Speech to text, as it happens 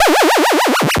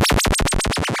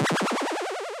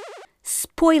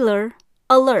Spoiler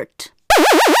alert.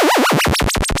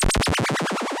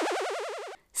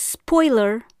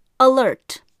 Spoiler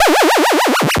alert.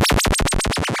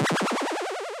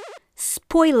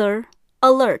 Spoiler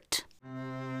alert.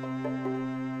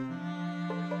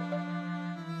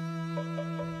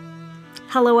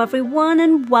 Hello, everyone,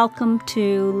 and welcome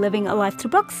to Living a Life Through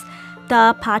Books,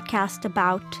 the podcast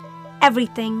about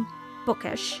everything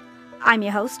bookish. I'm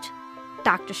your host,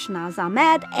 Dr. Shanaz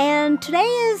Ahmed, and today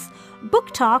is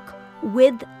Book Talk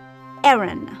with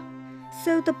Erin.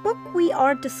 So the book we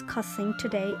are discussing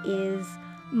today is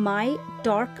My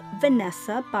Dark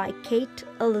Vanessa by Kate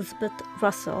Elizabeth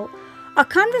Russell. A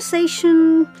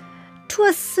conversation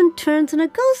twists and turns and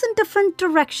it goes in different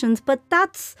directions, but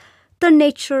that's the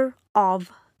nature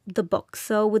of the book.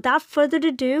 So without further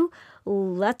ado,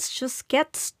 let's just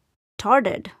get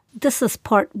started. This is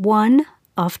part 1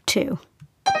 of 2.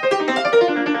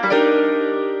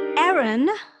 Erin,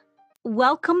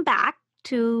 welcome back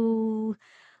to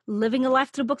Living a Life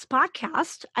Through Books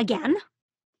podcast again.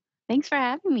 Thanks for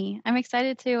having me. I'm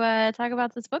excited to talk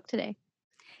about this book today.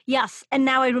 Yes, and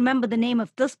now I remember the name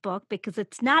of this book because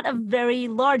it's not a very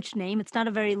large name. It's not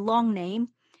a very long name.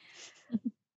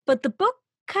 But the book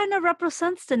kind of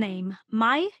represents the name,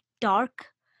 My Dark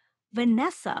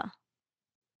Vanessa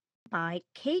by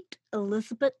Kate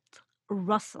Elizabeth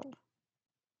Russell.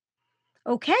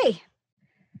 Okay,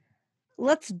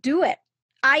 let's do it.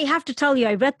 I have to tell you,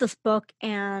 I read this book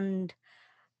and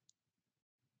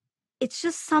it's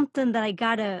just something that I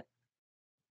gotta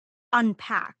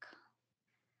unpack.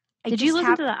 Did you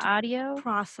listen to the audio?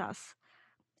 Process.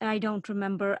 I don't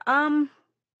remember.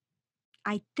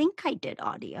 I think I did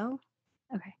audio.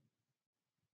 Okay.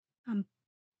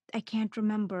 I can't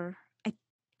remember.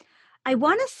 I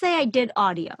want to say I did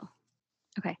audio.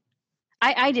 Okay.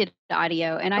 I did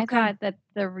audio, and I thought that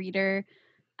the reader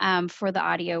for the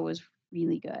audio was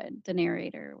really good. The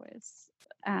narrator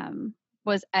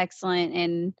was excellent,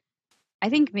 and I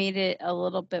think made it a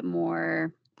little bit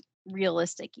more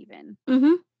realistic even.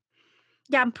 Mm-hmm.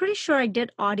 Yeah, I'm pretty sure I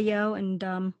did audio, and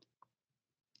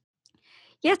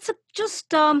yeah, it's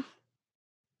just I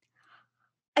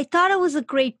thought it was a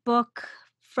great book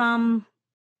from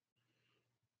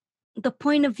the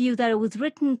point of view that it was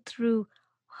written through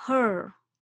her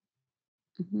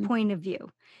point of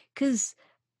view. Because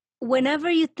whenever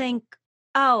you think,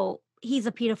 oh, he's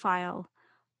a pedophile,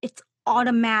 it's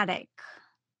automatic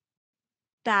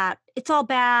that it's all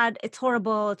bad, it's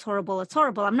horrible, it's horrible, it's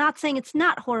horrible. I'm not saying it's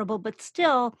not horrible, but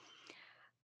still,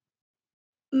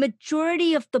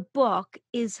 majority of the book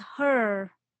is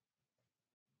her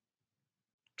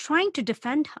trying to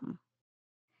defend him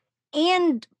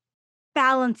and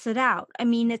balance it out. I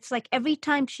mean, it's like every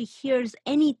time she hears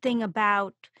anything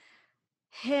about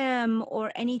him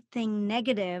or anything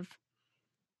negative,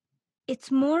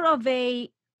 it's more of a,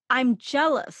 I'm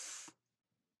jealous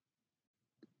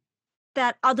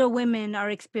that other women are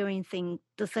experiencing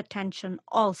this attention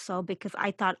also because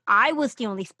I thought I was the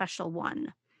only special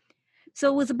one.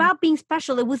 So it was about being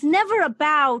special. It was never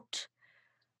about,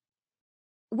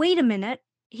 wait a minute,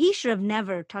 he should have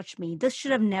never touched me. This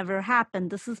should have never happened.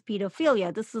 This is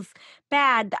pedophilia. This is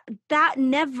bad. That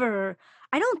never,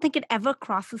 I don't think it ever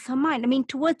crosses her mind. I mean,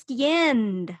 towards the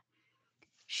end,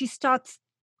 she starts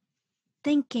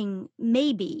thinking,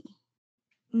 maybe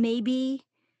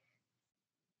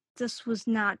this was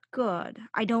not good.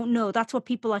 I don't know. That's what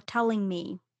people are telling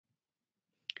me.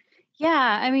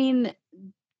 Yeah, I mean,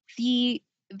 the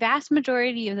vast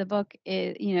majority of the book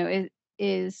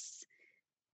is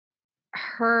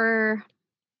her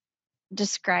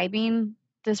describing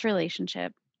this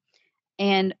relationship.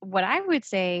 And what I would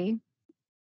say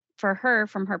for her,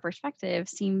 from her perspective,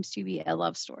 seems to be a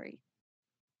love story.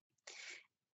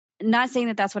 Not saying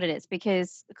that that's what it is,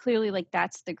 because clearly, like,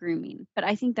 that's the grooming. But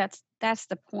I think that's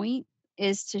the point,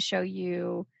 is to show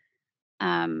you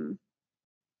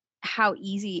how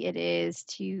easy it is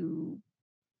to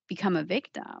become a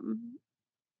victim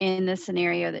in the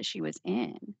scenario that she was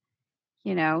in.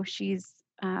 You know, she's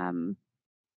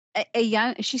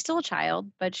she's still a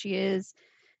child, but she is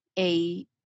a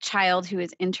child who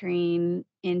is entering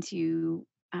into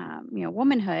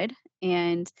womanhood,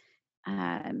 and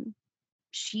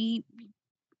she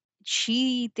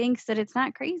thinks that it's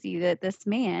not crazy that this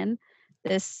man,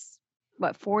 this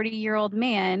 40-year-old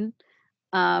man,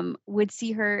 would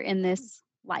see her in this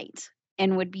light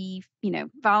and would be,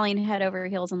 falling head over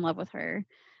heels in love with her,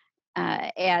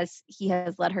 as he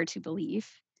has led her to believe,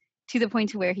 to the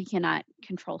point to where he cannot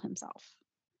control himself.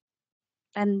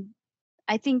 And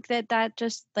I think that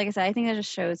just, like I said, I think that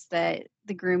just shows that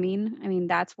the grooming, I mean,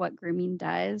 that's what grooming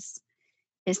does,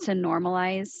 is to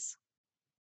normalize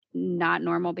not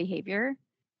normal behavior,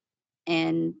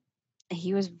 and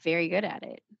he was very good at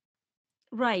it.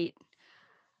 Right.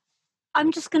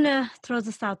 I'm just going to throw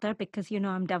this out there because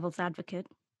I'm devil's advocate.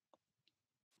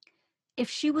 If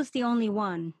she was the only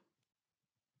one,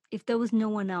 if there was no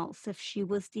one else, if she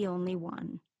was the only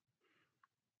one,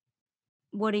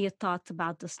 what are your thoughts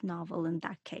about this novel in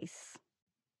that case?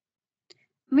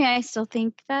 I mean, I still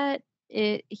think that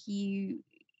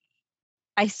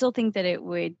I still think that it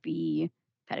would be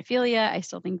pedophilia. I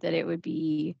still think that it would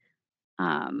be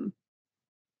um,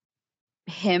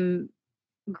 him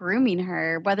grooming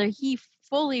her, whether he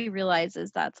fully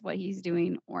realizes that's what he's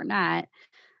doing or not.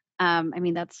 I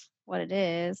mean, that's what it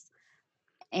is.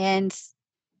 And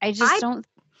I just I don't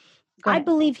go I ahead.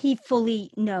 believe he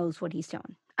fully knows what he's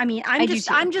doing. I mean, I do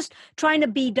too. I'm just trying to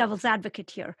be devil's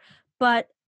advocate here. But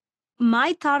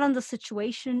my thought on the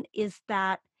situation is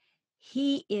that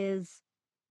he is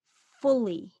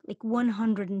fully, like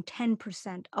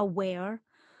 110% aware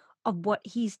of what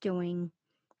he's doing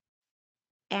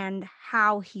and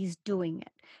how he's doing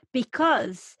it.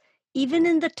 Because even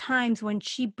in the times when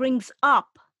she brings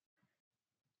up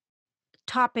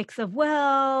topics of,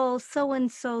 well, so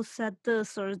and so said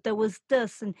this or there was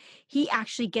this, and he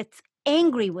actually gets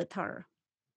angry with her.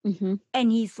 Hmm.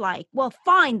 And he's like, well,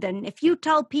 fine, then if you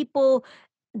tell people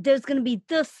there's going to be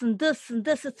this and this and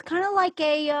this, it's kind of like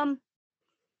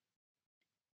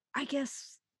I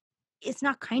guess it's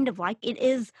not kind of like, it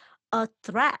is a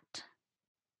threat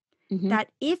Hmm.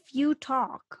 that if you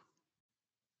talk,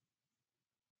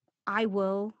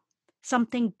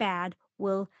 something bad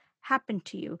will happen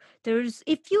to you.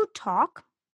 If you talk,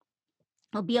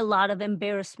 there'll be a lot of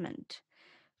embarrassment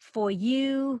for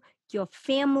you, your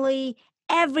family,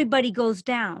 everybody goes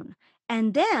down.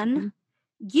 And then Hmm.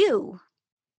 you,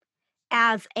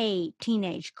 as a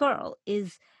teenage girl,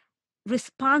 is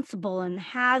responsible and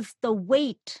has the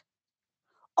weight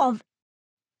of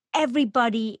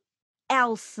everybody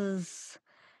else's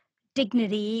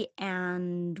dignity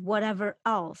and whatever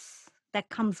else that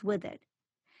comes with it.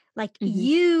 Like Hmm.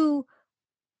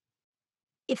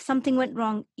 if something went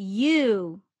wrong,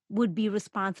 you would be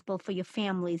responsible for your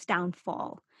family's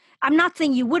downfall. I'm not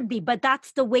saying you would be, but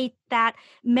that's the way that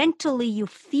mentally you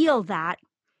feel that.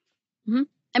 Hmm.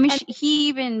 I mean, And he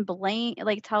even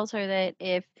tells her that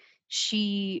if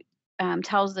she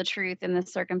tells the truth in the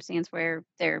circumstance where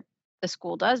the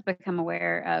school does become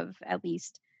aware of, at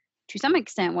least to some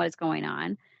extent, what is going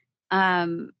on,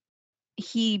 um,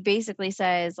 he basically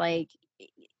says, like,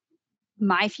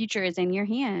 my future is in your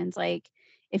hands. Like,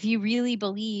 if you really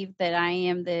believe that I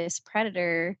am this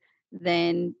predator,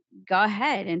 then go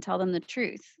ahead and tell them the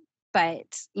truth.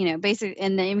 But, basically,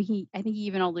 and then I think he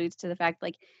even alludes to the fact,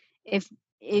 like, if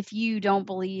if you don't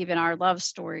believe in our love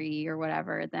story or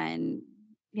whatever, then,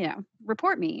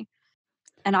 report me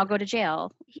and I'll go to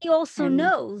jail. he also And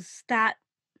knows that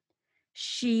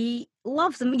she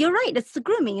loves him. You're right, it's the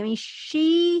grooming. I mean,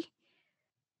 she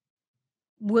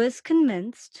was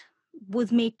convinced,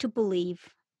 was made to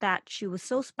believe that she was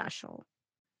so special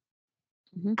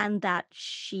Mhm. and that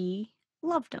she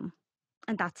loved him.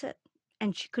 And that's it.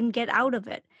 And she couldn't get out of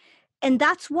it. And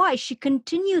that's why she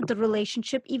continued the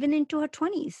relationship even into her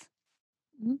 20s.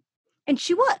 Mhm. And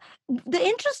the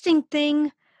interesting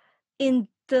thing in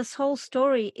this whole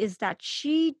story is that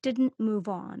she didn't move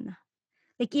on.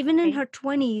 Like, even in Right. her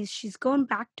 20s, she's going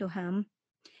back to him.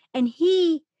 And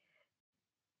he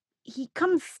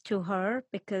comes to her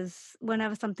because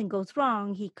whenever something goes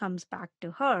wrong, he comes back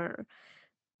to her.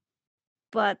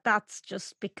 But that's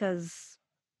just because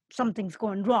something's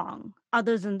going wrong.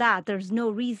 Other than that, there's no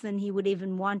reason he would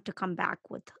even want to come back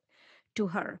to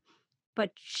her.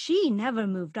 But she never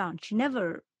moved on. She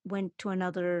never went to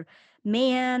another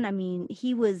man. I mean,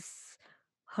 he was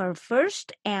her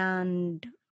first and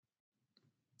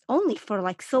only for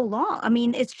like so long. I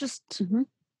mean, it's just Mhm.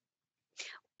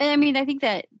 And I mean, I think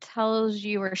that tells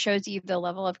you or shows you the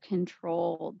level of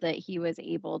control that he was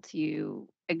able to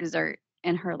exert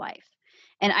in her life.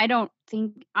 And I don't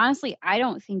think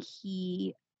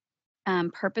he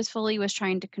purposefully was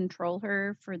trying to control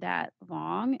her for that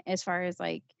long, as far as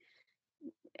like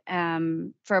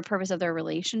for a purpose of their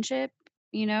relationship,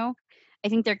 you know? I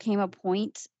think there came a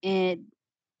point in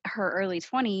her early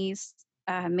 20s,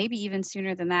 maybe even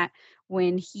sooner than that,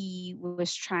 when he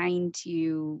was trying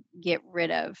to get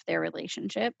rid of their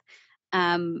relationship.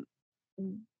 Um,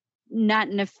 not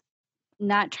in a f-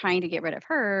 Not trying to get rid of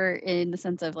her in the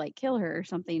sense of like kill her or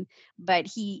something, but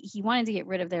he wanted to get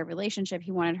rid of their relationship.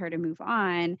 He wanted her to move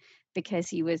on because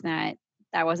he was not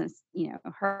that wasn't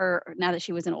her, now that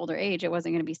she was an older age, it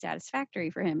wasn't going to be satisfactory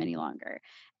for him any longer.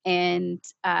 And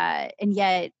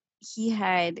yet he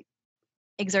had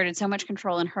exerted so much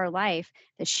control in her life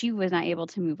that she was not able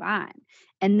to move on.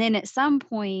 And then at some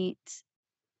point,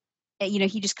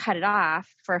 he just cut it off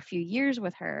for a few years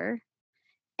with her.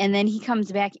 And then he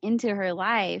comes back into her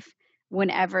life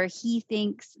whenever he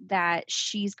thinks that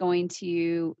she's going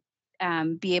to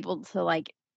be able to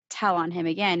like tell on him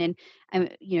again.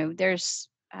 And there's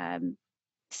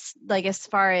like as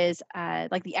far as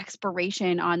like the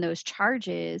expiration on those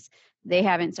charges, they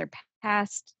haven't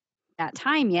surpassed that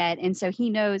time yet. And so he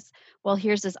knows, well,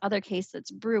 here's this other case that's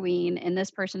brewing, and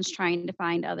this person's trying to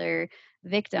find other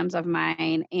victims of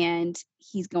mine, and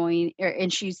he's going,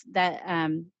 and she's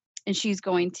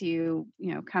going to,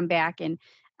 come back and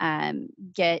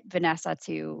get Vanessa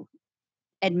to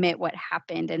admit what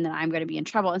happened, and then I'm going to be in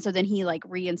trouble. And so then he like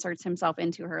reinserts himself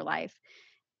into her life.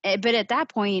 But at that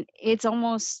point, it's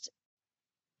almost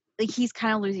like he's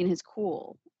kind of losing his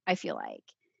cool, I feel like.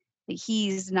 Like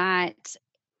he's not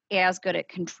as good at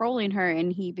controlling her,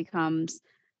 and he becomes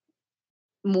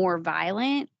more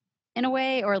violent in a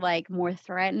way, or like more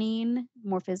threatening,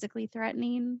 more physically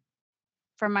threatening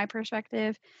from my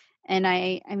perspective. And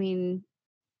I mean,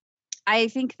 I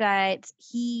think that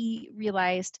he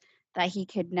realized that he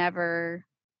could never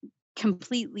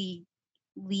completely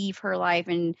leave her life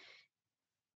and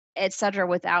etc.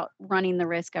 without running the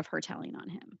risk of her telling on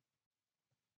him.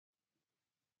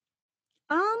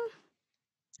 Um,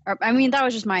 Or, I mean, that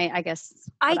was just my, I guess,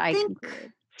 what I think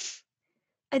concluded.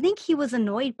 I think he was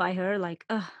annoyed by her, like,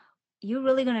 you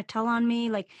really gonna tell on me?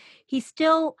 Like, he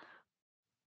still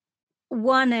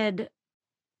wanted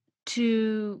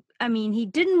to, I mean, he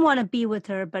didn't want to be with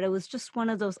her, but it was just one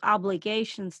of those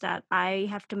obligations that I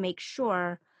have to make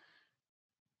sure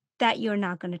that you're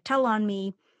not going to tell on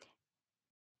me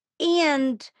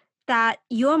and that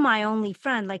you're my only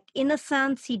friend. Like, in a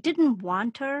sense, he didn't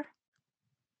want her.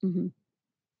 Mm-hmm.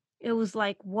 It was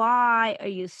like, why are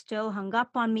you still hung up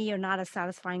on me? You're not as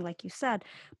satisfying, like you said.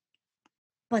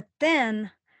 But then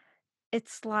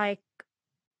it's like,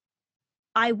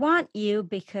 I want you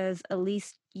because at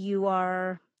least you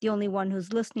are the only one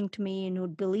who's listening to me and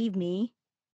who'd believe me.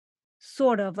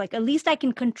 Sort of like, at least I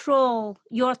can control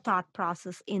your thought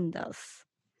process in this.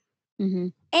 Mm-hmm.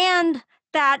 And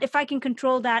that if I can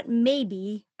control that,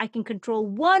 maybe I can control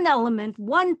one element,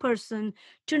 one person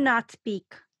to not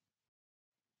speak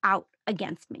out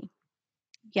against me.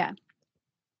 Yeah.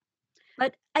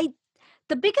 But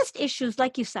the biggest issues,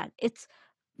 like you said, it's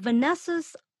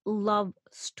Vanessa's love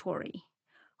story.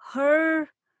 Her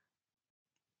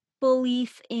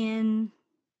belief in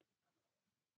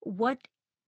what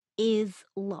is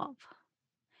love.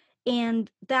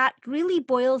 And that really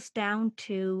boils down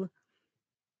to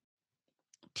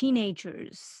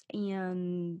teenagers.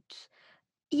 And,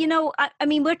 I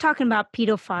mean, we're talking about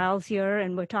pedophiles here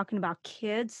and we're talking about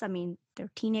kids. I mean,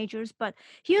 they're teenagers, but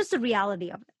here's the reality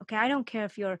of it. Okay. I don't care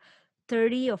if you're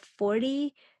 30 or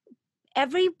 40.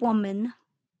 Every woman,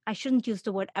 I shouldn't use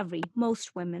the word every,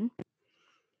 most women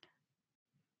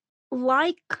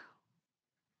like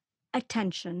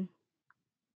attention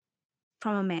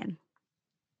from a man,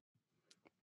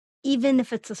 even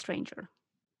if it's a stranger.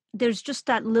 There's just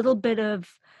that little bit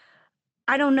of,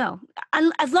 I don't know.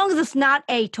 As long as it's not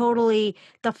a totally,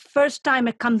 the first time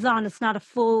it comes on, it's not a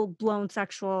full blown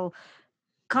sexual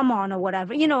come on or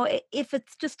whatever. If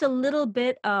it's just a little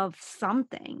bit of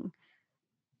something.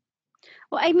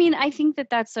 Well, I mean, I think that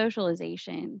that's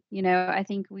socialization. I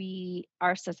think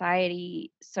our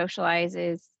society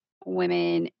socializes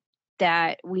women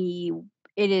that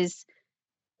it is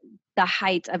the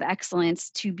height of excellence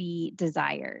to be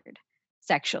desired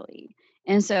sexually.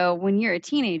 And so when you're a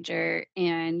teenager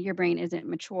and your brain isn't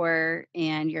mature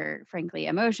and your, frankly,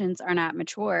 emotions are not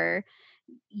mature,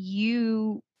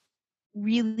 you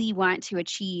really want to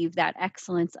achieve that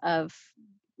excellence of,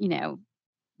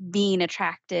 being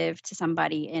attractive to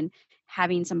somebody and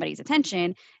having somebody's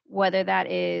attention, whether that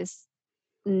is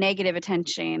negative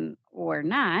attention or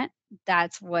not.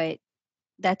 That's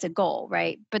a goal,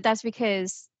 right? But that's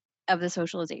because of the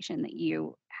socialization that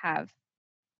you have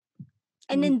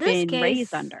And in this been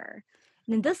raised case, under.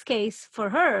 for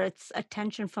her, it's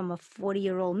attention from a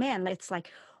 40-year-old man. It's like,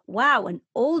 wow, an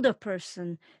older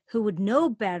person who would know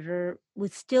better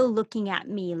was still looking at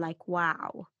me like,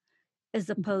 wow, as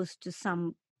opposed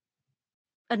to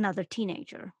another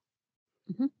teenager.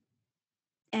 Mm-hmm.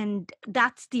 And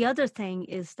that's the other thing,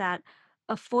 is that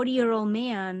a 40-year-old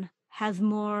man has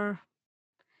more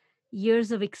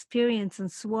years of experience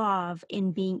and suave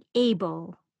in being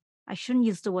able, I shouldn't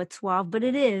use the word suave, but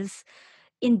it is,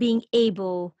 in being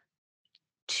able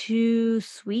to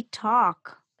sweet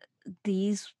talk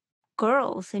these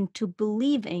girls into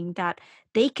believing that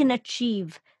they can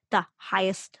achieve the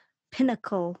highest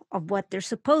pinnacle of what they're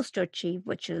supposed to achieve,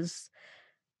 which is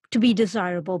to be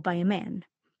desirable by a man.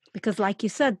 Because, like you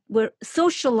said, we're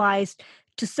socialized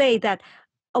to say that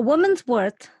a woman's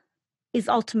worth is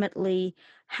ultimately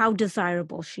how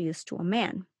desirable she is to a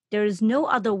man. There is no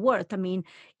other worth. I mean,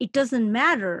 it doesn't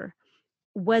matter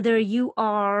whether you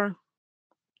are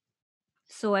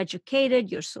so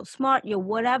educated, you're so smart, you're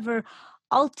whatever.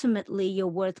 Ultimately, your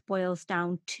worth boils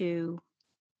down to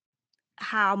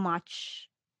how much,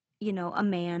 a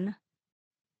man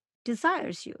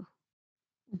desires you.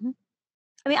 Mhm.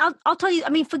 I mean, I'll tell you, I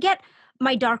mean, forget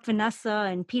my dark Vanessa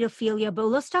and pedophilia, but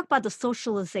let's talk about the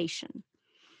socialization,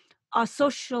 our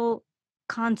social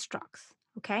constructs,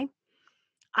 okay?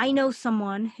 I know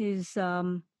someone who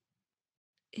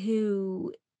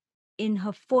in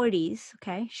her 40s,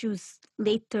 okay, she was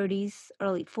late 30s,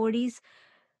 early 40s,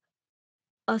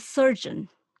 a surgeon,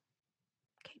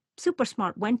 okay, super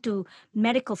smart, went to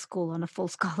medical school on a full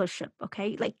scholarship,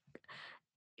 okay? Like,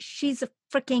 she's a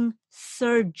freaking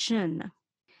surgeon.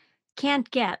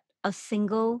 Can't get a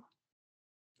single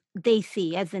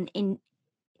Desi, as an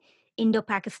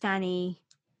Indo-Pakistani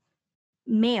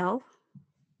male,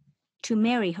 to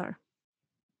marry her.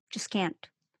 Just can't.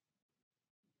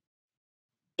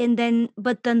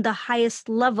 But then the highest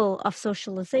level of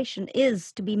socialization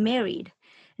is to be married.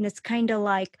 And it's kind of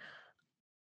like,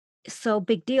 so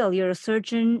big deal. You're a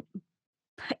surgeon,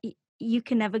 you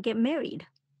can never get married.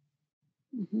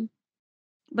 Mhm.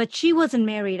 But she wasn't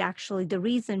married, actually. The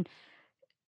reason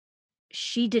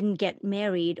she didn't get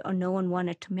married or no one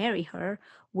wanted to marry her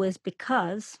was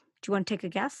because, do you want to take a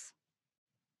guess?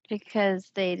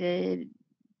 Because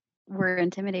were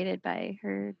intimidated by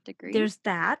her degree. There's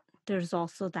that. There's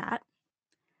also that.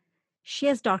 She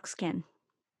has dark skin.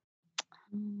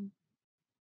 Mm.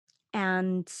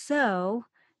 And so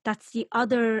that's the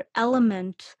other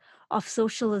element of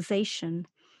socialization,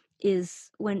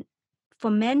 is when,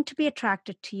 for men to be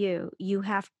attracted to you, you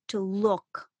have to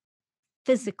look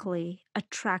physically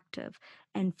attractive.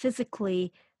 And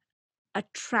physically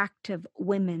attractive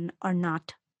women are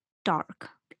not dark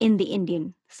in the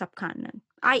Indian subcontinent,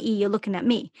 i.e., you're looking at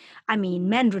me. I mean,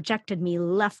 men rejected me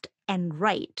left and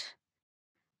right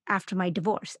after my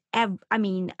divorce. I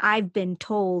mean, I've been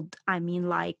told,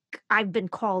 like, I've been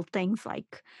called things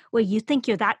like, well, you think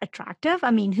you're that attractive?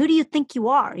 I mean, who do you think you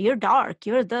are? You're dark.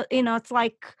 You're it's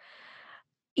like,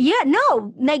 yeah,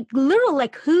 no, like, literal,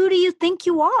 like, who do you think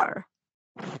you are?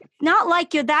 Not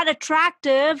like you're that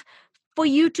attractive for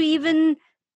you to even,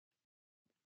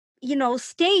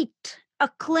 state a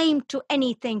claim to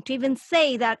anything, to even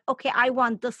say that, okay, I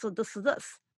want this or this or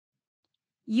this.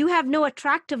 You have no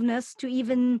attractiveness to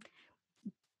even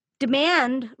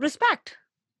demand respect.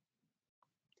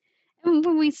 And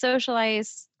when we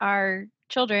socialize our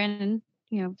children,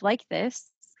 like this,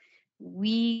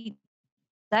 we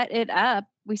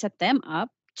we set them up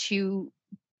to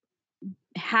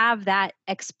have that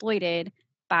exploited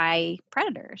by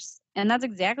predators. And that's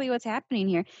exactly what's happening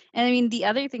here. And I mean, the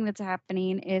other thing that's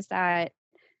happening is that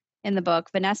in the book,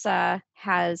 Vanessa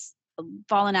has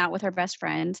fallen out with her best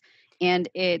friend, and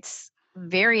it's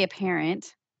very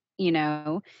apparent,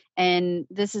 and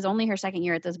this is only her second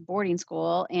year at this boarding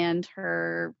school, and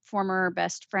her former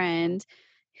best friend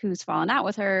who's fallen out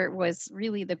with her was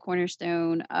really the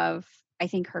cornerstone of, I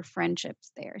think, her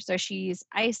friendships there. So she's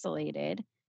isolated,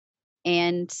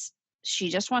 and she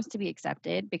just wants to be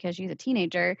accepted because she's a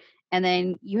teenager. And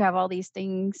then you have all these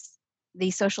things,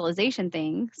 these socialization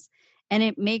things, and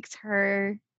it makes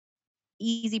her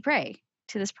easy prey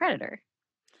to this predator.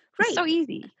 It's Right. so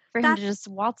easy for him That, to just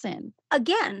waltz in.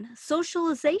 again,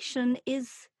 socialization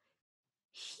is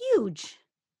huge,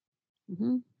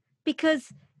 Hmm.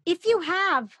 because if you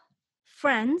have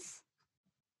friends,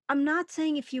 I'm not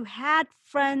saying if you had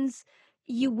friends,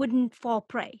 you wouldn't fall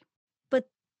prey, but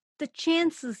the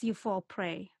chances you fall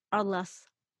prey are less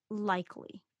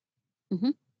likely.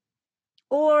 Hmm.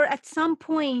 Or at some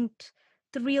point,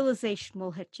 the realization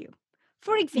will hit you.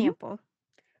 For Hmm. example,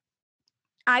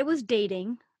 I was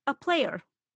dating a player,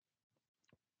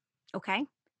 okay?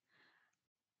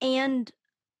 And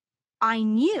I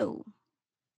knew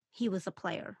he was a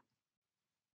player.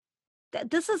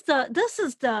 This is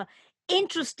the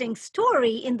interesting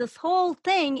story in this whole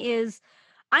thing is,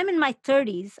 I'm in my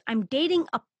 30s, I'm dating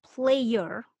a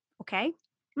player, okay?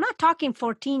 I'm not talking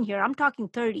 14 here, I'm talking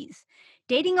 30s.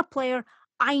 Dating a player,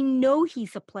 I know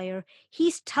he's a player.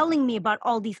 He's telling me about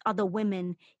all these other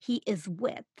women he is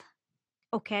with.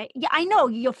 Okay? Yeah, I know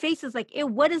your face is like, ew,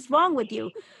 what is wrong with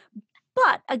you?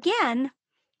 But again,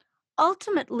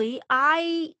 ultimately,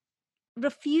 I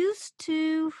refuse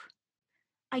to,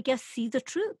 I guess, see the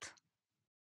truth.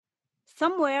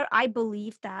 somewhere I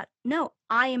believe that, no,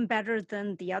 I am better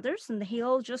than the others and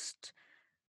he'll just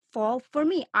fall for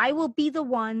me. I will be the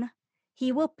one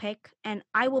he will pick and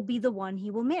I will be the one he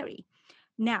will marry.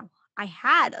 Now, I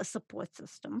had a support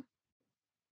system.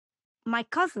 My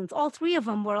cousins, all three of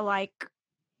them were like,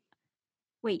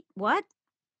 wait, what?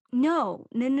 No,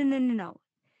 no, no, no, no, no.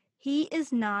 He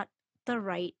is not the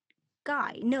right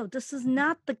guy. No, this is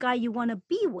not the guy you want to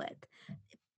be with.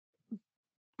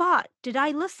 But did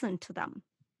I listen to them?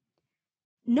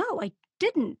 No, I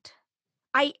didn't.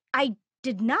 I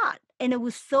did not. And it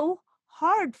was so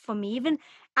hard for me, even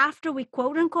after we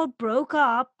quote unquote broke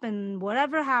up and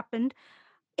whatever happened,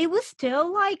 it was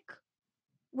still like,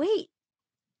 wait,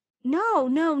 no,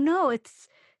 no, no,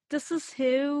 this is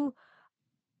who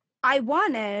I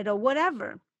wanted or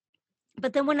whatever.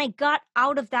 But then when I got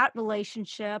out of that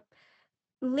relationship,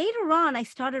 later on, I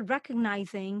started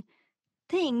recognizing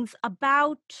things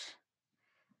about,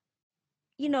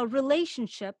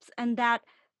 relationships, and that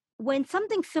when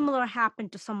something similar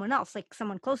happened to someone else, like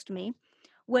someone close to me,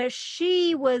 where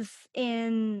she was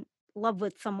in love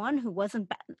with someone who wasn't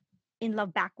in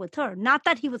love back with her, not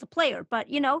that he was a player, but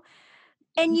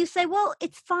and you say, well,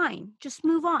 it's fine, just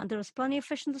move on. There's plenty of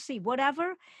fish in the sea,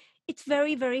 whatever. It's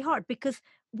very, very hard because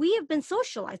we have been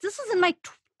socialized. This is in my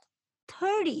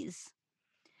 30s,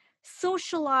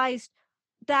 socialized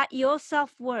that your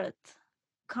self-worth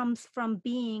comes from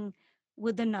being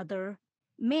with another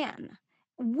man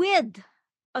with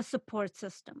a support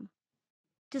system.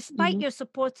 Despite Mhm. your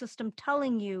support system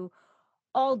telling you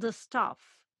all this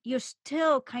stuff, you're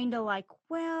still kind of like,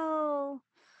 well,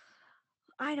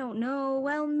 I don't know.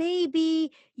 Well,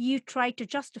 maybe you try to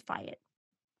justify it.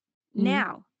 Mhm.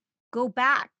 Now, go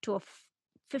back to a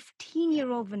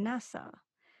 15-year-old Vanessa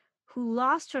who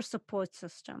lost her support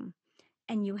system,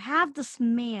 and you have this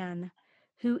man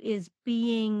who is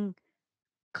being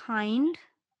kind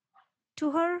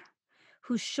to her,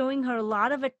 who's showing her a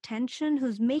lot of attention,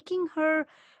 who's making her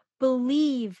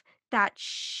believe that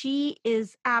she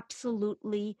is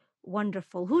absolutely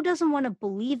wonderful. Who doesn't want to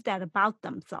believe that about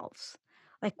themselves?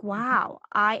 Like, wow,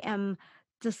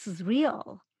 this is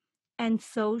real. And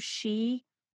so she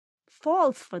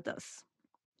falls for this.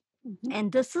 Mhm.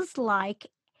 And this is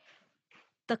like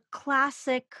the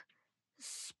classic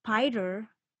spider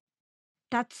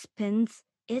that spins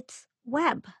its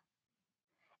web.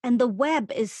 And the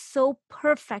web is so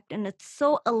perfect and it's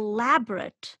so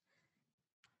elaborate.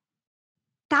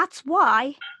 That's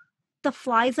why the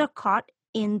flies are caught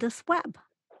in this web.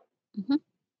 Mhm.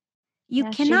 You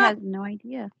Yeah, she cannot has no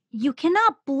idea.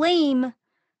 blame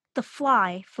the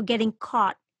fly for getting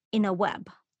caught in a web.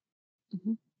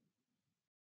 Mhm.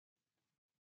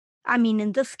 I mean,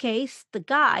 in this case, the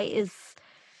guy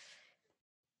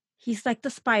he's like the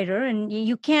spider, and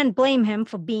you can't blame him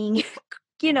for being,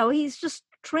 he's just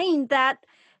trained that,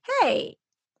 hey,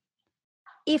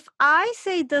 if I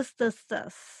say this, this,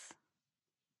 this,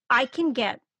 I can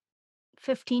get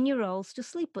 15-year-olds to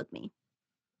sleep with me.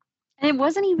 And it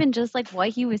wasn't even just like what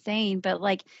he was saying, but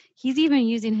like he's even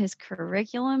using his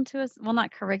curriculum to us. Well,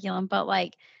 not curriculum, but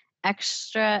like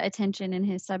extra attention in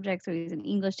his subject. So he's an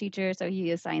English teacher, so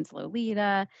he assigns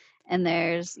Lolita, and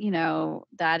there's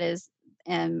that is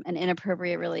an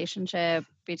inappropriate relationship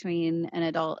between an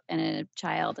adult and a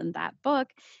child in that book,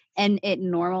 and it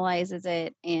normalizes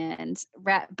it.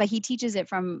 But he teaches it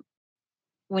from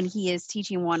when he is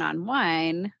teaching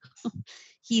one-on-one.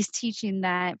 He's teaching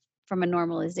that from a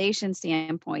normalization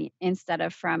standpoint instead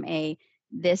of from a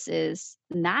this is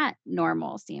not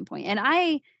normal standpoint. And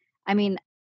I mean,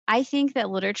 I think that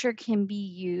literature can be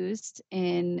used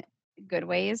in good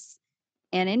ways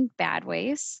and in bad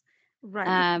ways.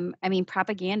 Right. I mean,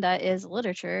 propaganda is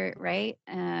literature, right?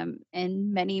 And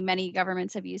many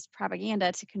governments have used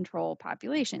propaganda to control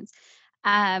populations.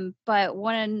 But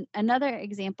another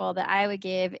example that I would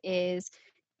give is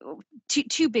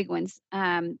two big ones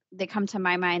that come to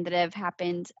my mind that have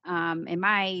happened in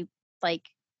my like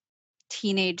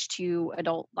teenage to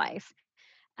adult life.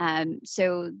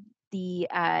 So the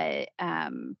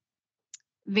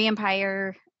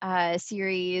vampire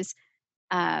series,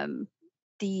 um,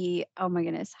 the oh my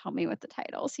goodness, help me with the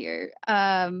titles here.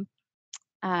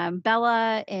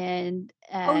 Bella and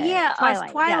Oh yeah, Twilight.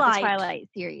 Yeah, the Twilight. Twilight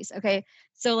series. Okay,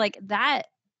 so like that,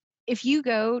 if you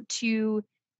go to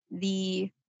the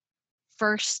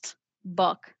first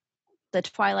book, the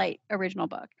Twilight original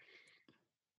book,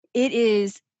 it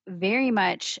is very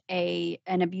much an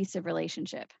abusive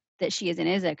relationship that she is in.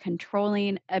 It is a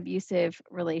controlling, abusive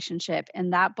relationship.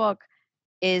 And that book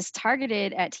is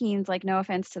targeted at teens, like no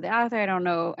offense to the author. I don't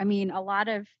know. I mean,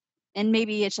 and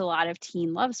maybe it's a lot of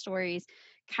teen love stories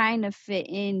kind of fit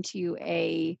into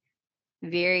a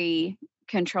very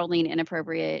controlling,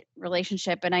 inappropriate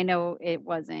relationship. And I know it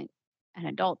wasn't an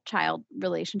adult child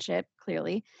relationship,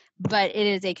 clearly, but it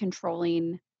is a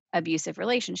controlling, abusive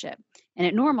relationship. And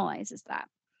it normalizes that.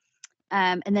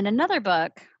 And then another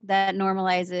book that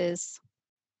normalizes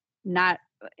not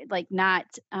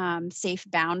safe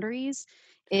boundaries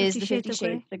is 50 the Shades 50 of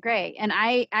Shades Grey. of Grey. And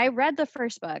I read the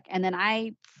first book, and then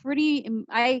I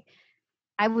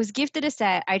was gifted a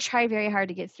set. I tried very hard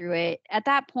to get through it. At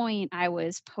that point, I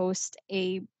was post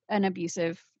an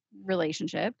abusive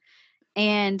relationship,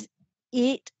 and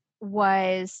it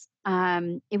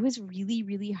was really,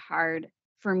 really hard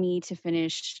for me to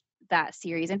finish that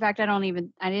series. In fact, I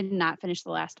did not finish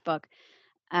the last book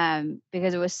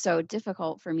because it was so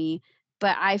difficult for me.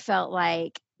 But I felt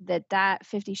like that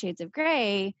 50 Shades of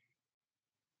Grey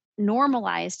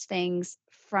normalized things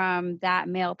from that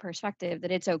male perspective,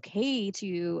 that it's okay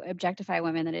to objectify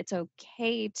women, that it's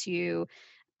okay to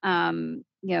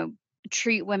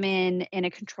treat women in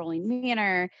a controlling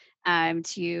manner,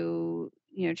 to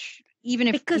even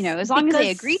if Because as long as they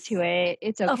agree because to it,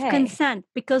 it's of okay. consent,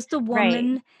 because the Right.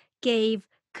 woman gave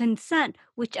consent,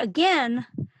 which again,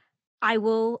 I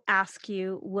will ask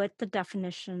you what the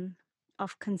definition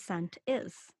of consent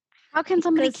is. How can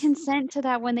somebody Because, consent to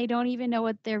that when they don't even know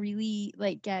what they're really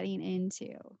like getting into?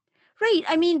 right,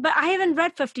 I mean, but I haven't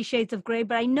read 50 Shades of Grey,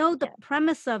 but I know the Yeah.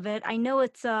 premise of it. I know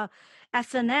it's a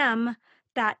S&M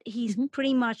that he's Hmm.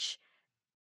 pretty much,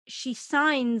 she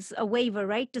signs a waiver,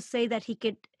 right, to say that he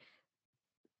could,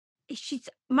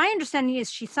 my understanding is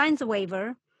she signs a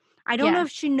waiver. I don't know Yeah.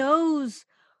 if she knows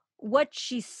what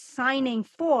she's signing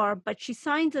for, but she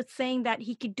signs it saying that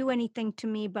he could do anything to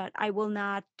me, but I will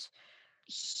not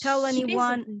tell He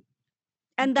anyone, basically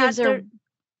and gives that her.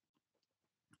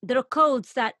 there are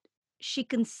codes that she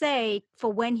can say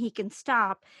for when he can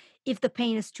stop if the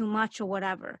pain is too much or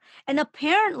whatever. And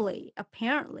apparently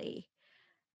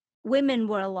women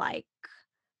were like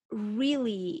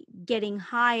really getting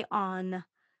high on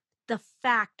the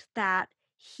fact that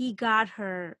he got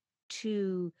her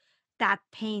to that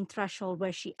pain threshold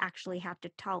where she actually had to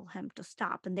tell him to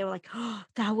stop, and they were like, oh,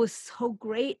 that was so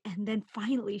great, and then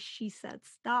finally she said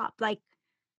stop. Like,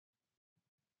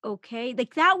 okay,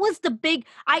 like that was the big,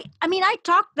 I mean, I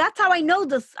talked, that's how I know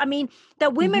this. I mean,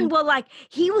 that women Mhm. were like,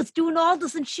 he was doing all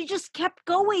this and she just kept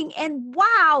going, and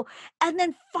wow. And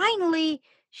then finally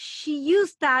she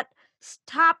used that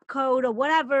stop code or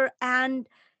whatever, and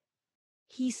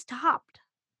he stopped.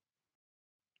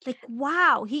 Like,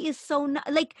 wow, he is so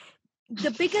like,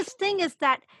 the biggest thing is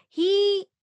that he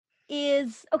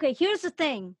is okay. Here's the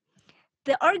thing,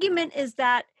 the argument is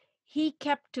that he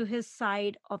kept to his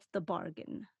side of the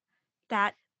bargain,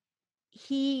 that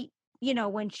he,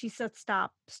 when she said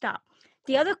stop, stop.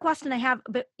 The other question I have,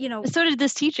 but So did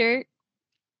this teacher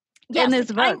in yes,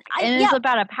 this book, I and it's yeah,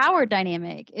 about a power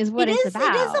dynamic is what it it's is,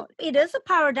 about. it is a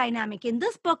power dynamic in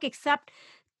this book, except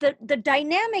the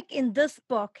dynamic in this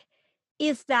book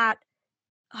is that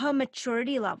her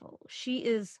maturity level, she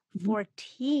is Mhm.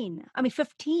 14, I mean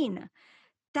 15.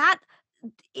 That,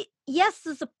 yes,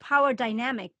 there's a power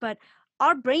dynamic, but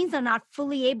our brains are not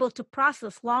fully able to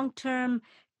process long-term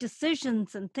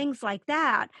decisions and things like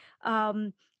that.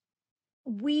 um,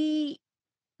 we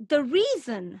the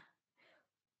reason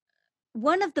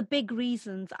One of the big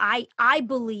reasons I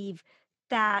believe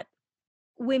that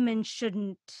women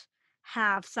shouldn't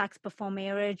have sex before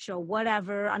marriage or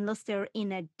whatever, unless they're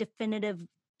in a definitive,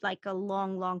 like a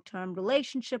long-term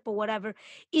relationship or whatever,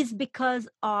 is because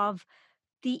of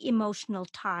the emotional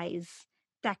ties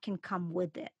that can come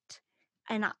with it.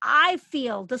 And I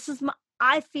feel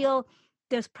I feel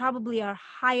there's probably a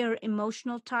higher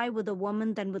emotional tie with a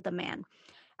woman than with a man.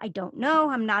 I don't know.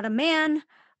 I'm not a man.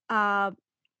 Uh,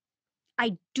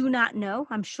 I do not know.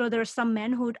 I'm sure there are some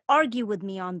men who would argue with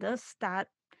me on this, that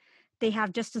they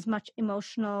have just as much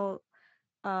emotional,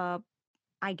 uh,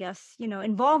 I guess,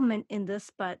 involvement in this.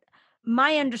 But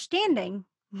my understanding,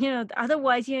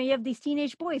 otherwise, you have these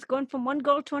teenage boys going from one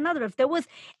girl to another. If there was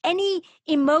any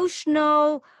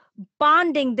emotional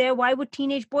bonding there, why would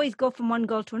teenage boys go from one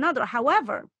girl to another?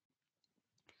 However,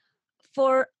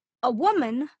 for a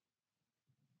woman,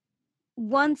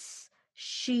 once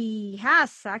she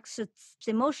has sex, its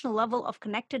emotional level of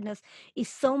connectedness is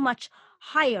so much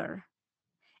higher.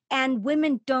 And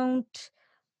women don't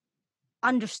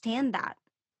understand that.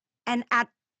 And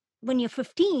when you're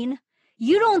 15,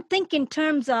 you don't think in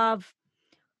terms of,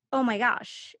 oh my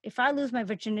gosh, if I lose my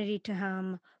virginity to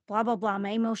him, blah, blah, blah,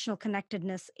 my emotional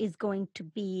connectedness is going to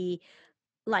be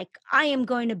like, I am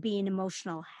going to be in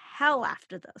emotional hell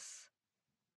after this.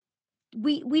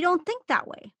 We don't think that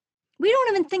way. We don't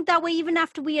even think that way even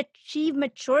after we achieve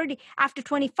maturity. After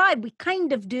 25, we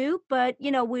kind of do, but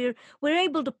we're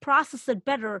able to process it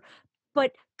better.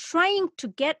 But trying to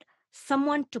get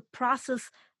someone to process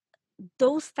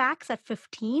those facts at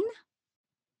 15?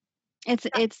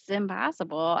 It's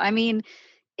impossible. I mean,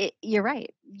 you're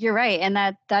right. You're right, and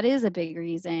that is a big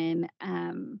reason.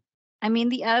 I mean,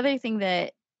 the other thing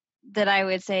that I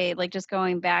would say, like just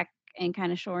going back and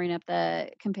kind of shoring up the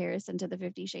comparison to the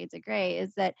 50 Shades of Grey,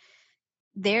 is that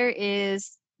there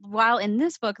is, while in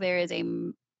this book there is a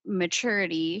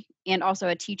maturity and also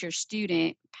a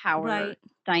teacher-student power Right.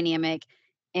 dynamic,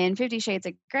 in 50 Shades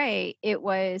of Grey, it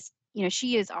was,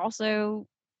 she is also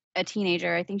a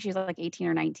teenager. I think she's like 18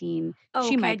 or 19. Oh, She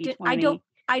okay. might be 20,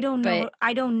 I don't know. but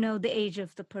I don't know the age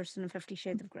of the person in 50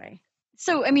 Shades of Grey.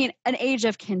 so I mean, an age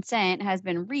of consent has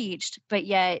been reached, but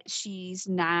yet she's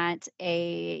not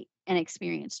an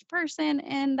experienced person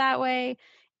in that way,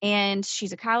 and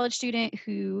she's a college student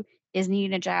who is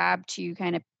needing a job to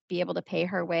kind of be able to pay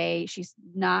her way. She's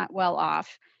not well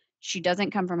off. She doesn't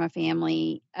come from a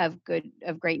family of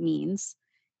great means.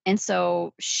 And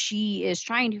so she is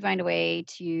trying to find a way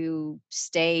to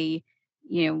stay,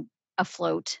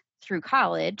 afloat through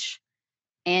college,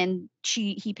 and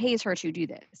he pays her to do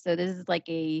this. So this is like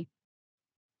a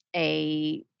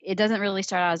it doesn't really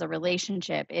start out as a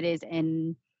relationship. It is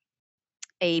in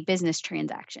a business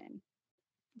transaction.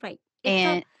 Right.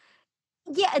 And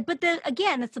Yeah, but then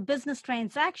again, it's a business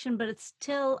transaction, but it's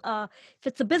still if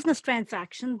it's a business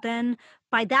transaction, then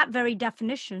by that very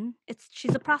definition,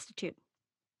 she's a prostitute.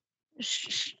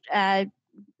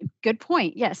 good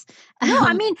point. Yes. No,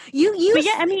 I mean But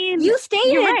yeah, I mean, you you're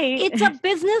stated right. it's a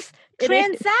business It is.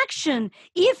 transaction.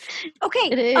 It A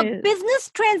is.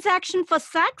 business transaction for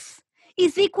sex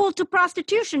is equal to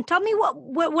prostitution. Tell me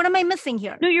what am I missing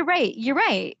here? No, you're right. You're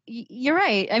right. You're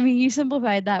right. I mean, you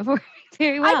simplified that for me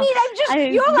very well. I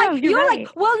mean, you're right.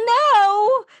 like, well,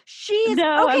 no, she's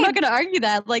No, okay. I'm not going to argue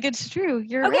that. Like, it's true.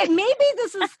 You're Okay, right. maybe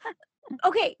this is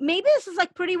maybe this is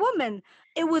like Pretty Woman.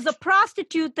 It was a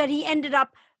prostitute that he ended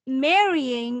up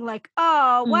marrying, like,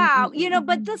 oh wow,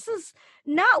 but this is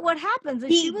not what happens.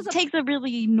 And He takes a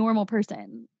really normal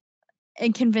person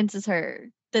and convinces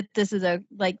her that this is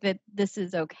that this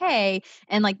is okay,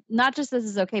 and like not just this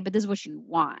is okay, but this is what you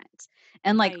want,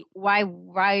 and like Right.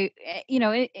 why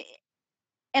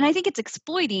and I think it's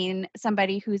exploiting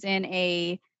somebody who's in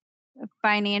a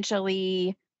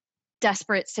financially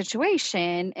desperate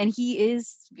situation, and he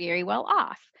is very well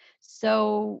off.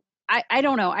 So I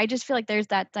don't know. I just feel like there's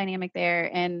that dynamic there,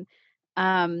 and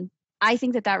I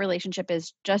think that relationship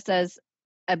is just as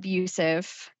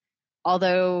abusive,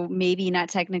 although maybe not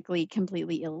technically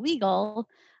completely illegal,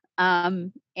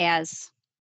 as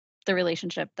the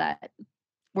relationship that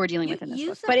we're dealing with in this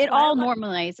book. But it all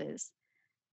normalizes.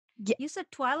 You said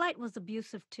Twilight was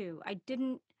abusive too. I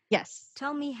didn't. Yes.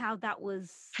 Tell me how that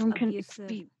was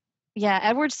abusive. Yeah,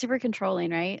 Edward's super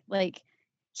controlling, right? Like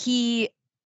he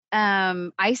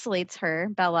isolates her,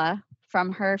 Bella,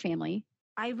 from her family.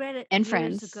 I read it and years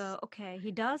friends ago. Okay,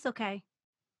 he does. Okay.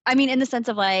 I mean, in the sense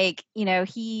of like,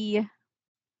 he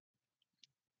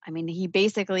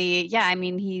basically,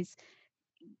 he's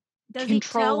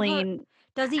controlling.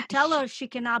 Does he tell her she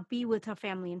cannot be with her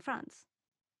family and friends?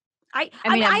 At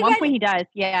one point he does,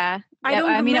 yeah. I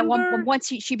don't remember. At once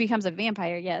she becomes a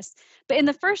vampire, yes. But in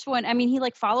the first one, he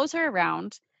like follows her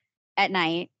around at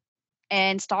night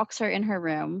and stalks her in her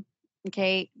room.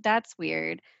 Okay, that's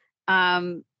weird.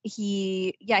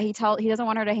 He doesn't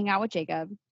want her to hang out with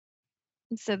Jacob,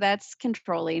 so that's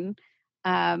controlling.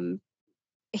 I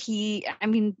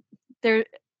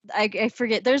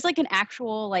forget, there's like an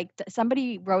actual, like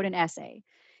somebody wrote an essay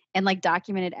and like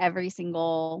documented every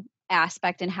single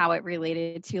aspect and how it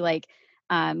related to like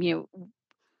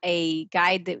a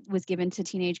guide that was given to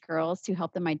teenage girls to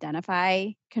help them identify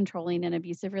controlling and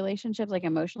abusive relationships, like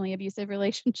emotionally abusive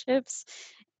relationships.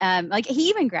 Like he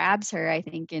even grabs her, I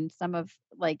think, in some of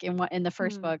like in the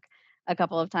first book a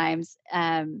couple of times.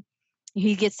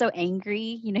 He gets so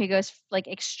angry, he goes like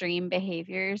extreme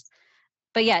behaviors.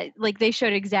 But yeah, like they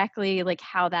showed exactly like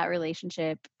how that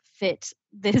relationship fit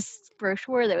this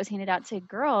brochure that was handed out to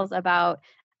girls about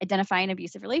identifying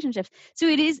abusive relationships. So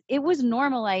it was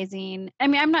normalizing. I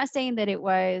mean, I'm not saying that it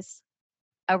was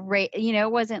a rape,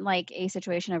 it wasn't like a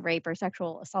situation of rape or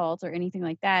sexual assault or anything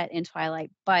like that in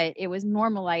Twilight, but it was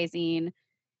normalizing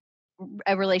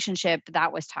a relationship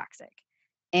that was toxic.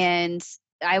 And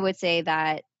I would say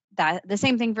that the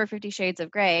same thing for 50 Shades of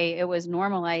Grey, it was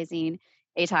normalizing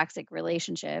a toxic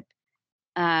relationship.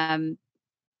 And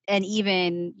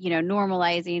even,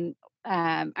 normalizing,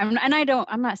 I'm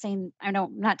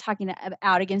not talking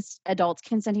out against adults,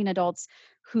 consenting adults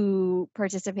who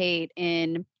participate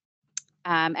in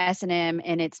S&M,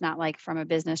 and it's not like from a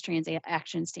business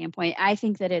transaction standpoint. I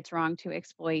think that it's wrong to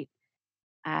exploit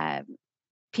uh,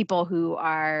 people who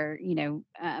are,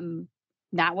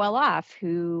 not well off,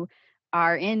 who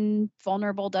are in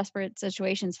vulnerable, desperate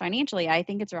situations financially. I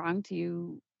think it's wrong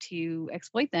to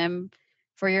exploit them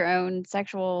for your own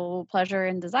sexual pleasure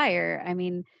and desire. I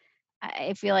mean,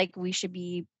 I feel like we should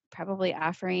be probably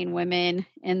offering women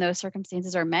in those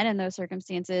circumstances or men in those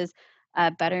circumstances a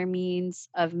better means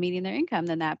of meeting their income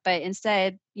than that. But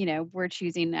instead, we're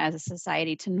choosing as a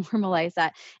society to normalize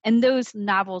that. And those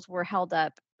novels were held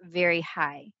up very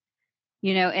high.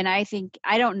 And I think,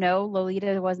 I don't know,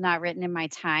 Lolita was not written in my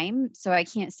time, so I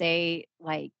can't say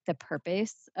like the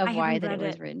purpose I of why haven't that it read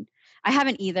was it. written. I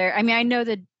haven't either. I mean, I know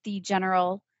the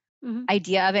general Hmm.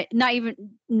 idea of it,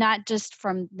 not just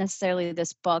from necessarily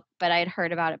this book, but I had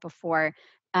heard about it before.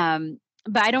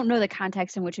 But I don't know the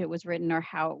context in which it was written or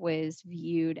how it was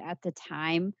viewed at the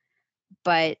time.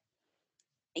 But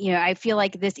I feel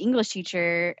like this English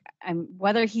teacher,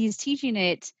 whether he's teaching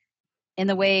it in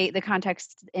the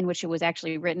context in which it was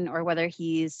actually written, or whether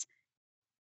he's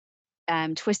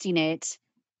twisting it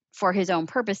for his own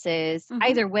purposes, Hmm.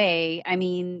 either way, I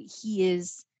mean, he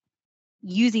is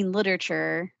using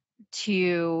literature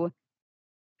to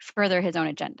further his own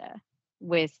agenda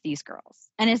with these girls.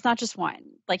 And it's not just one.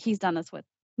 Like, he's done this with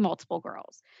multiple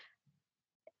girls,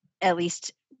 at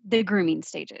least the grooming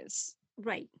stages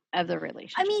Right. of the I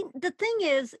relationship. mean, the thing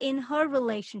is, in her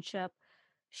relationship,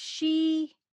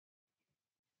 she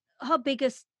her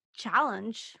biggest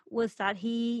challenge was that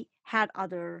he had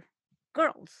other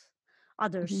girls,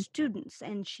 other Mhm. students,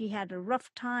 and she had a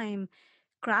rough time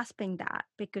grasping that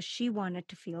because she wanted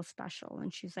to feel special.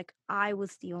 And she's like, I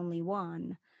was the only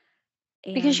one.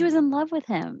 Because she was And in love with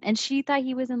him and she thought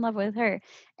he was in love with her.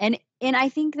 And I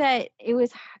think that it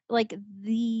was like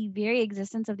the very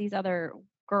existence of these other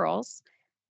girls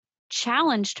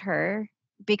challenged her,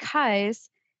 because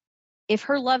if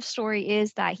her love story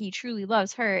is that he truly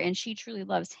loves her and she truly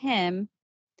loves him,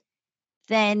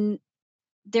 then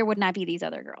there would not be these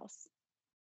other girls.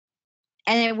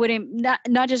 And it wouldn't,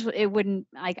 not just, it wouldn't,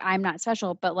 like, I'm not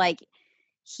special, but like,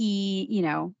 he,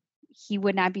 he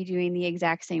would not be doing the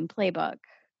exact same playbook.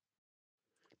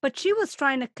 but she was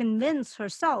trying to convince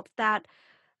herself that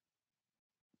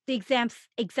the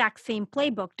exact same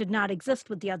playbook did not exist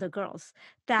with the other girls.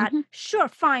 That, Hmm. sure,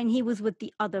 fine, he was with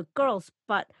the other girls,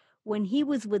 but when he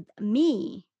was with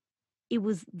me, it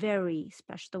was very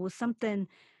special. There was something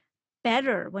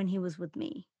better when he was with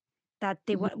me. That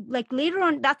they Hmm. were like later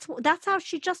on. That's how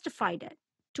she justified it.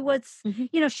 Towards,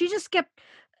 Hmm. she just kept,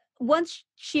 once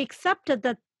she accepted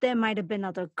that there might have been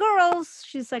other girls,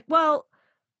 she's like, well,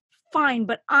 fine,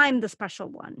 but I'm the special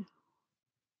one.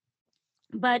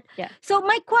 But Yeah. so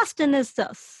my question is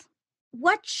this: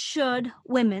 what should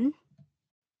women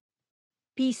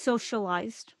be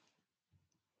socialized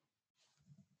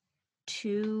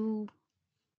to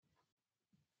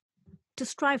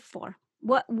strive for?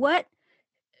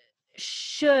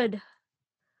 Should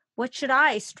what should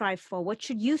I strive for? What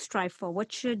should you strive for?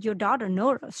 What should your daughter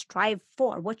Nora strive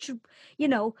for? What should,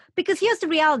 because here's the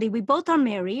reality: we both are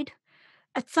married.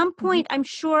 At some Hmm. point, I'm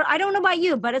sure, I don't know about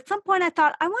you, but at some point I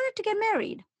thought I wanted to get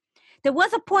married. There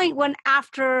was a point when,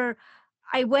 after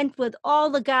I went with all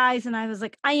the guys and I was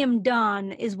like, I am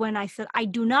done, is when I said, I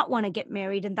do not want to get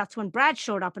married. And that's when Brad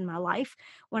showed up in my life,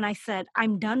 when I said,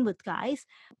 I'm done with guys.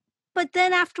 But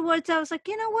then afterwards, I was like,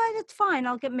 you know what? It's fine.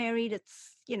 I'll get married.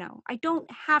 I don't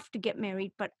have to get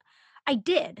married, but I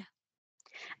did.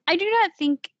 I do not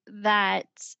think that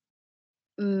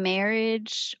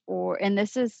marriage, and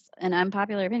this is an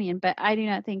unpopular opinion, but I do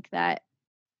not think that,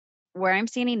 where I'm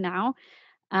standing now,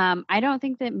 I don't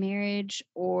think that marriage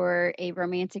or a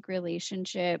romantic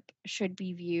relationship should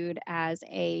be viewed as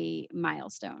a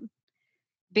milestone.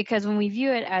 Because when we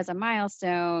view it as a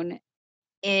milestone,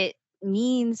 it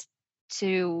means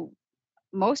to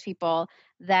most people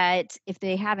that if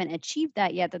they haven't achieved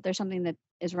that yet, that there's something that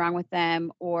is wrong with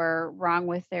them or wrong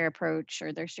with their approach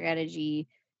or their strategy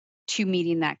to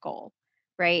meeting that goal.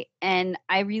 Right. And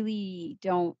I really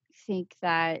don't think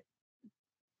that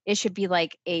it should be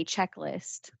like a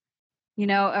checklist.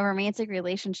 A romantic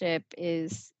relationship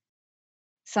is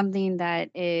something that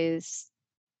it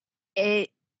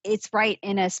it's right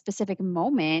in a specific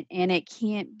moment, and it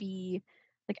can't be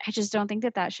like, I just don't think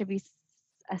that that should be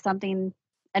something,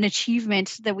 an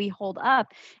achievement that we hold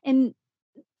up. And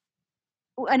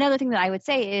another thing that I would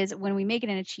say is, when we make it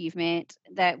an achievement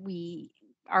that we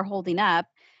are holding up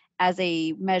as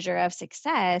a measure of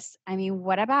success, I mean,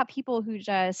 what about people who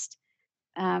just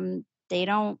they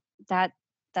don't that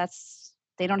that's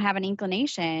they don't have an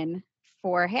inclination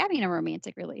for having a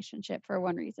romantic relationship for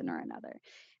one reason or another.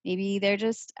 Maybe they're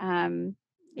just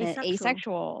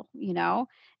asexual,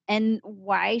 and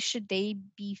why should they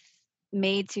be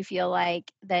made to feel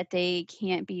like that they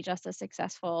can't be just as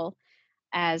successful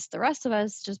as the rest of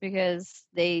us just because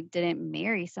they didn't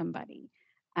marry somebody?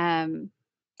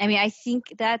 I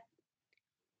think that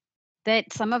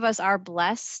some of us are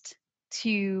blessed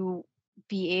to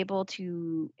be able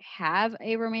to have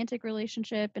a romantic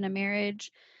relationship and a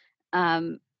marriage,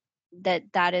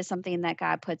 that is something that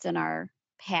God puts in our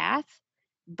path,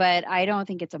 but I don't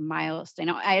think it's a milestone.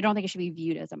 I don't think it should be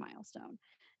viewed as a milestone.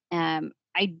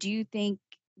 I do think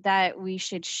that we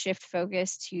should shift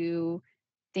focus to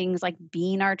things like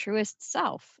being our truest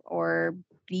self, or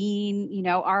being,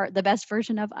 the best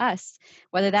version of us,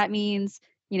 whether that means,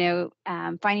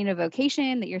 finding a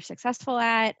vocation that you're successful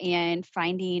at and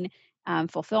finding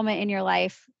fulfillment in your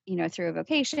life, through a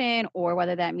vocation, or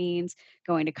whether that means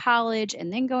going to college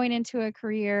and then going into a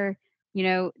career,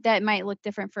 that might look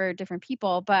different for different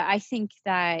people. But I think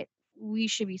that we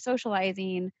should be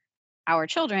socializing our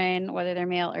children, whether they're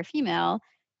male or female,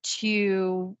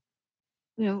 to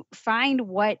find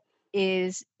what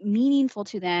is meaningful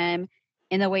to them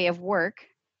in the way of work,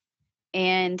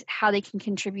 and how they can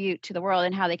contribute to the world,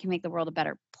 and how they can make the world a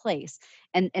better place.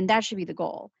 And that should be the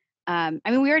goal. We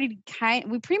pretty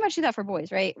much do that for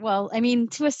boys, right? Well,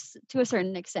 to a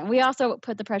certain extent. We also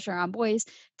put the pressure on boys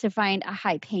to find a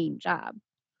high paying job.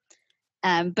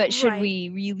 But should we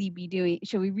really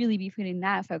be putting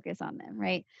that focus on them,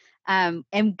 right?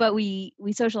 But we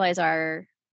socialize our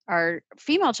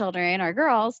female children, our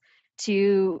girls,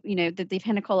 to, the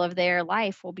pinnacle of their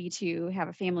life will be to have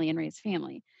a family and raise a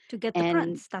family. To get the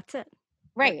prince, that's it.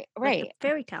 Right. Like the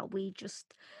fairy tale.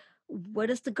 What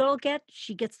does the girl get?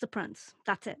 She gets the prince.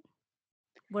 That's it.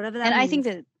 Whatever that means. And I think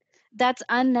that's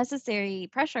unnecessary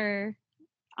pressure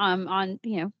on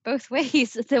both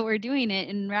ways that we're doing it.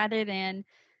 And rather than,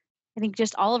 I think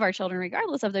just all of our children,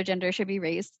 regardless of their gender, should be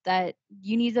raised that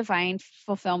you need to find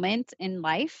fulfillment in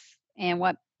life and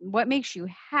what makes you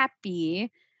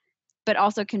happy, but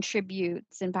also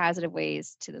contributes in positive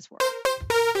ways to this world.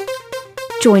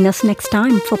 Join us next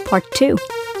time for part 2.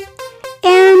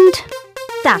 And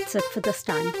that's it for this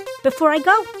time. Before I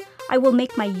go, I will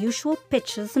make my usual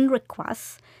pitches and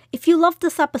requests. If you loved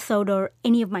this episode or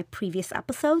any of my previous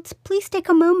episodes, please take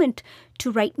a moment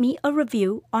to write me a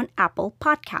review on Apple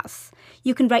Podcasts.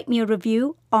 You can write me a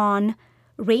review on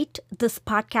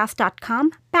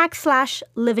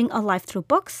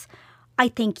ratethispodcast.com/livingalife-through-books. I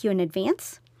thank you in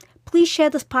advance. Please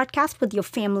share this podcast with your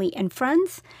family and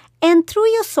friends and through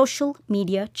your social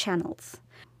media channels.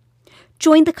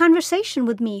 Join the conversation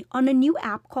with me on a new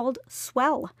app called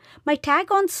Swell. My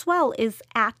tag on Swell is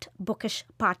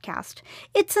 @BookishPodcast.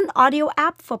 It's an audio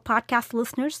app for podcast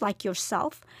listeners like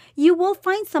yourself. You will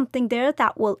find something there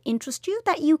that will interest you,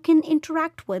 that you can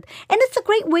interact with, and it's a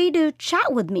great way to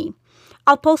chat with me.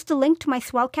 I'll post a link to my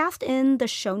Swellcast in the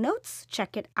show notes.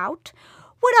 Check it out.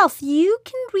 What else? You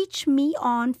can reach me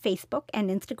on Facebook and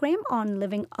Instagram on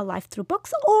Living a Life Through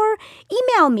Books, or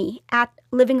email me at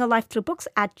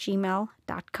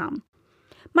livingalifethroughbooks@gmail.com.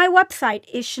 My website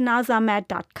is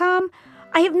shahnazahmed.com.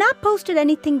 I have not posted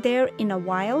anything there in a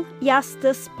while. Yes,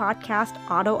 this podcast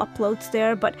auto-uploads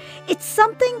there, but it's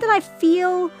something that I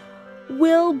feel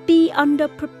will be under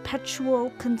perpetual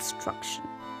construction.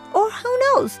 Or who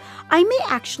knows, I may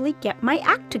actually get my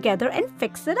act together and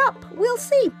fix it up. We'll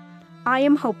see. I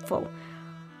am hopeful.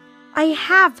 I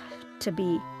have to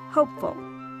be hopeful.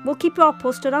 We'll keep you all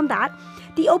posted on that.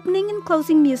 The opening and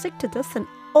closing music to this and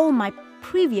all my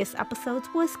previous episodes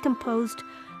was composed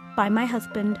by my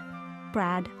husband,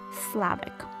 Brad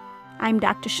Slavic. I'm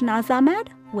Dr. Shahnaz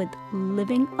Ahmed with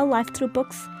Living a Life Through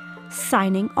Books,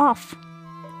 signing off.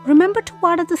 Remember to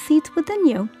water the seeds within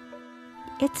you.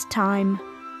 It's time.